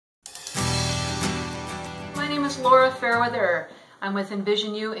is Laura Fairweather. I'm with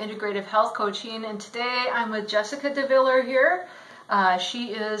Envision You Integrative Health Coaching, and today I'm with Jessica DeViller here. She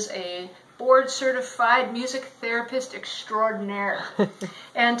is a board-certified music therapist extraordinaire.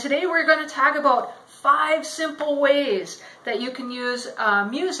 And today we're going to talk about 5 simple ways that you can use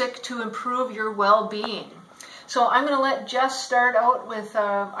music to improve your well-being. So I'm going to let Jess start out with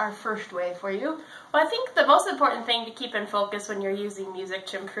our first way for you. Well, I think the most important thing to keep in focus when you're using music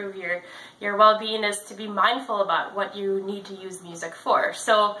to improve your well-being is to be mindful about what you need to use music for.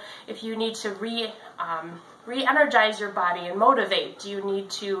 So if you need to re-energize your body and motivate, do you need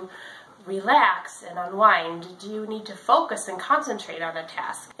to relax and unwind? Do you need to focus and concentrate on a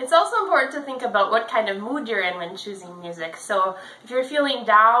task? It's also important to think about what kind of mood you're in when choosing music. So if you're feeling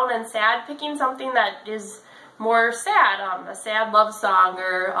down and sad, picking something that is more sad, a sad love song,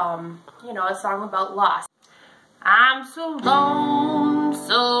 or you know, a song about loss. I'm so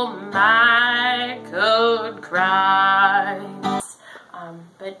lonesome I could cry.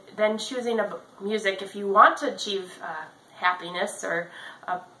 But then choosing music if you want to achieve happiness or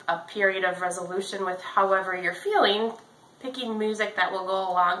a period of resolution with however you're feeling, picking music that will go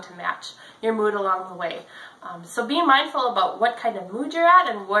along to match your mood along the way. So be mindful about what kind of mood you're at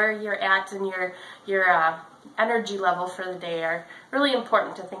and where you're at in your energy level for the day are really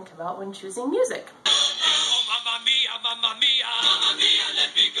important to think about when choosing music.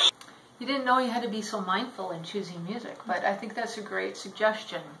 You didn't know you had to be so mindful in choosing music, but I think that's a great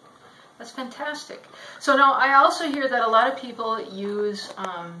suggestion. That's fantastic. So now I also hear that a lot of people use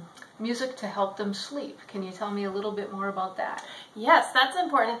music to help them sleep. Can you tell me a little bit more about that? Yes, that's an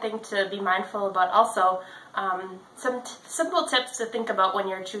important thing to be mindful about also. Some simple tips to think about when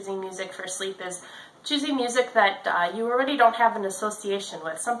you're choosing music for sleep is choosing music that you already don't have an association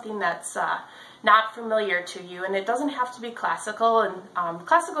with, something that's not familiar to you, and it doesn't have to be classical, and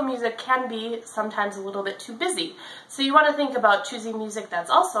classical music can be sometimes a little bit too busy. So you want to think about choosing music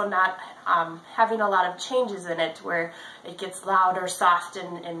that's also not having a lot of changes in it, where it gets loud or soft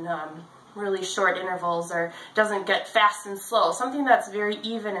in really short intervals, or doesn't get fast and slow, something that's very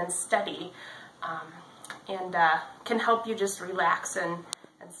even and steady, and can help you just relax and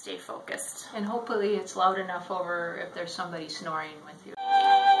stay focused. And hopefully it's loud enough over if there's somebody snoring with you.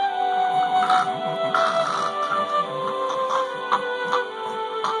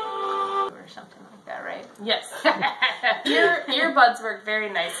 Or something like that, right? Yes. Earbuds work very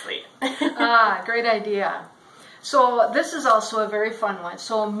nicely. Great idea. So this is also a very fun one.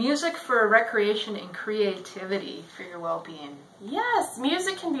 So music for recreation and creativity for your well-being. Yes,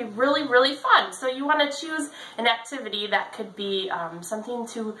 music can be really, really fun. So you want to choose an activity that could be something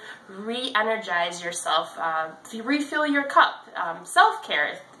to re-energize yourself, to refill your cup,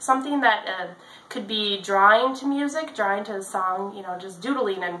 self-care, something that could be drawing to music, drawing to a song, you know, just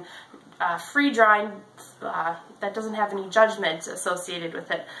doodling, and free drawing that doesn't have any judgment associated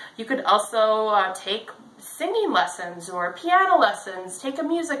with it. You could also take singing lessons or piano lessons, take a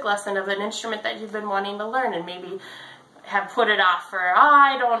music lesson of an instrument that you've been wanting to learn and maybe have put it off for,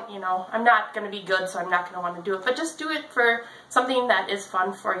 I'm not going to be good, so I'm not going to want to do it. But just do it for something that is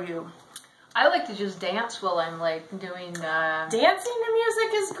fun for you. I like to just dance while I'm like doing... Dancing to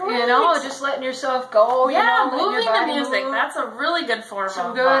music is great. You know, just letting yourself go. Yeah, you know, moving to music. Move. That's a really good form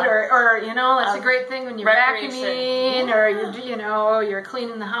of... good, or you know, that's a great thing when you're vacuuming, or you're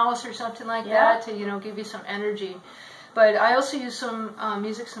cleaning the house or something like that to, give you some energy. But I also use some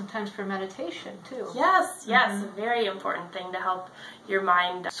music sometimes for meditation too. Yes, yes, a very important thing to help your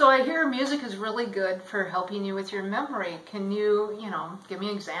mind. So I hear music is really good for helping you with your memory. Can you, give me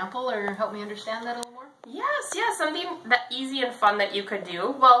an example or help me understand that a little more? Yes, yes, something that easy and fun that you could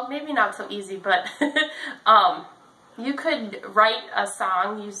do. Well, maybe not so easy, but you could write a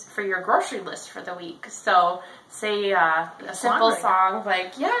song for your grocery list for the week. So say a simple song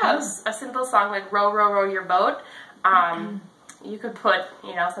like, a simple song like Row, Row, Row Your Boat. You could put,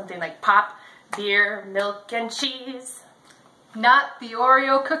 something like pop, beer, milk, and cheese. Not the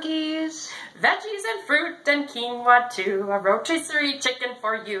Oreo cookies. Veggies and fruit and quinoa too. A rotisserie chicken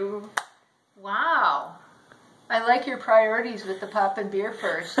for you. Wow. I like your priorities with the pop and beer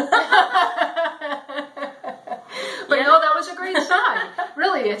first. But no, that was a great song.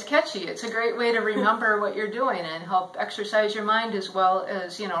 Really, it's catchy. It's a great way to remember what you're doing and help exercise your mind, as well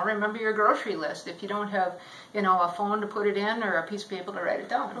as, remember your grocery list if you don't have, a phone to put it in or a piece of paper to write it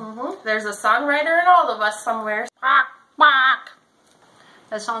down. There's a songwriter in all of us somewhere.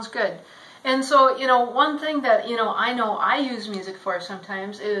 That sounds good. And so, one thing that, I know I use music for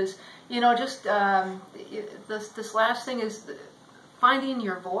sometimes is, just this last thing is finding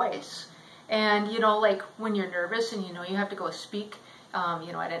your voice. And, like when you're nervous and you have to go speak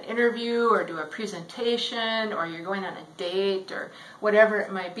at an interview or do a presentation, or you're going on a date or whatever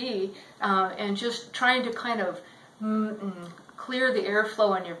it might be, and just trying to kind of clear the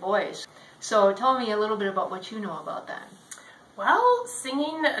airflow in your voice. So tell me a little bit about what you know about that. Well,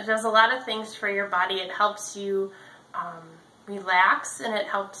 singing does a lot of things for your body. It helps you relax, and it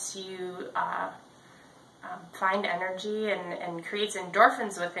helps you find energy and creates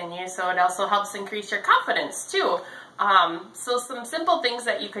endorphins within you, so it also helps increase your confidence too. So some simple things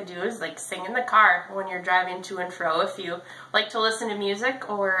that you could do is like sing in the car when you're driving to and fro, if you like to listen to music,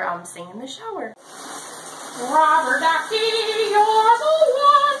 or sing in the shower. Rubber ducky, you're the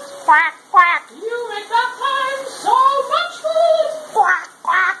one. Quack, quack. You make that time so much fun. Quack,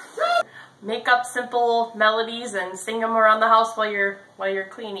 quack. Make up simple melodies and sing them around the house while you're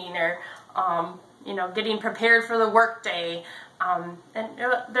cleaning, or getting prepared for the work day. And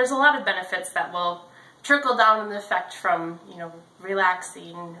there's a lot of benefits that will trickle down in the effect from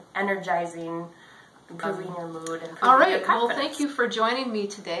relaxing, energizing, improving your mood, and all right, your confidence. well, thank you for joining me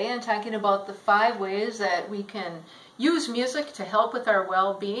today and talking about the 5 ways that we can use music to help with our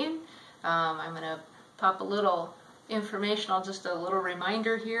well-being. I'm going to pop a little informational, just a little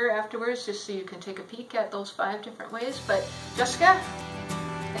reminder here afterwards, just so you can take a peek at those 5 different ways. But Jessica,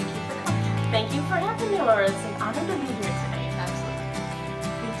 thank you for coming. Thank you for having me, Laura. It's an honor to be here.